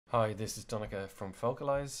Hi, this is Donica from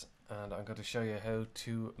Focalize, and I'm going to show you how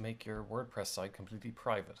to make your WordPress site completely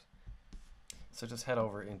private. So just head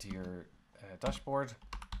over into your dashboard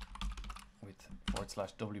with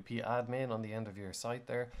 /WP admin on the end of your site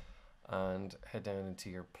there, and head down into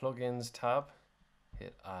your plugins tab,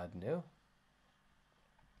 hit add new,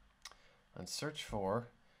 and search for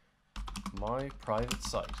my private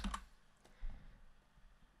site.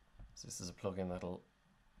 So this is a plugin that'll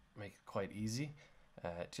make it quite easy.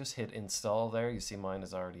 Just hit install there. You see mine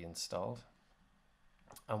is already installed,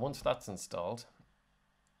 and once that's installed,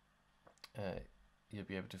 you'll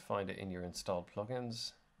be able to find it in your installed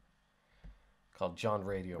plugins called John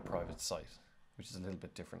Radio Private Site, which is a little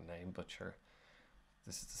bit different name, but sure,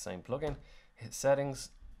 this is the same plugin. Hit settings,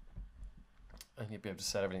 and you'll be able to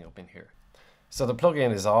set everything up in here. So the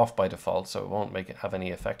plugin is off by default, so it won't have any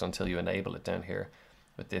effect until you enable it down here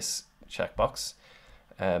with this checkbox.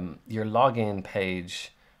 Your login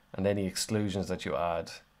page and any exclusions that you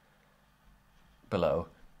add below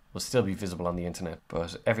will still be visible on the internet,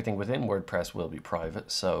 but everything within WordPress will be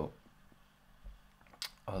private. So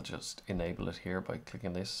I'll just enable it here by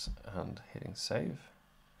clicking this and hitting save.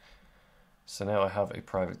 So now I have a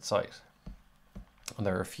private site, and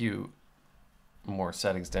there are a few more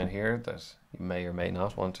settings down here that you may or may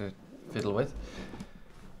not want to fiddle with.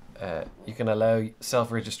 You can allow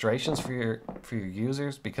self-registrations for your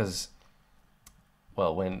users, because,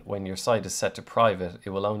 well, when your site is set to private,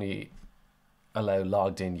 it will only allow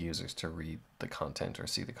logged in users to read the content or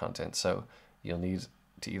see the content. So you'll need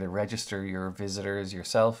to either register your visitors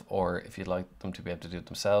yourself, or if you'd like them to be able to do it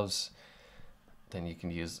themselves, then you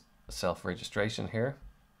can use self-registration here.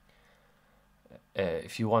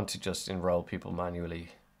 If you want to just enroll people manually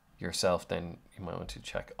yourself, then you might want to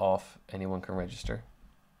check off anyone can register.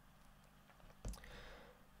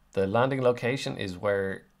 The landing location is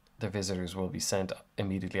where the visitors will be sent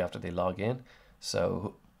immediately after they log in.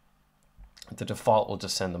 So the default will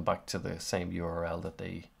just send them back to the same URL that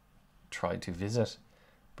they tried to visit,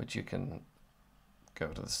 but you can go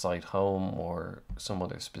to the site home or some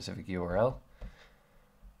other specific URL.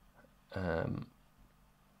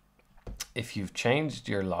 If you've changed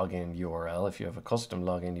your login URL, if you have a custom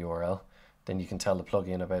login URL, then you can tell the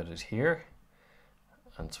plugin about it here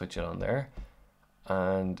and switch it on there.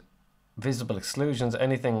 And visible exclusions,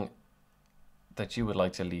 anything that you would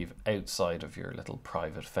like to leave outside of your little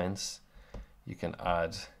private fence, you can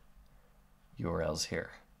add URLs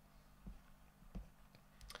here.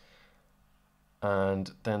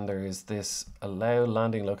 And then there is this allow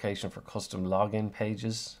landing location for custom login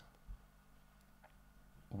pages,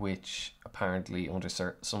 which apparently under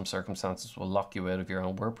some circumstances will lock you out of your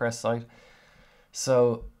own WordPress site.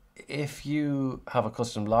 So if you have a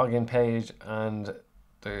custom login page and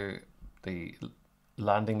the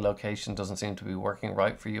landing location doesn't seem to be working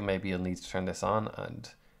right for you, maybe you'll need to turn this on,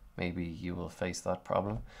 and maybe you will face that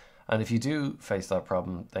problem. And if you do face that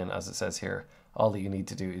problem, then as it says here, all that you need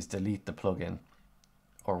to do is delete the plugin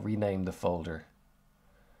or rename the folder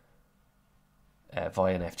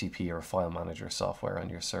via an FTP or a file manager software on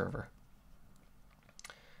your server.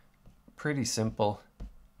 Pretty simple.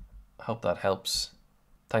 I hope that helps.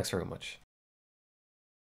 Thanks very much.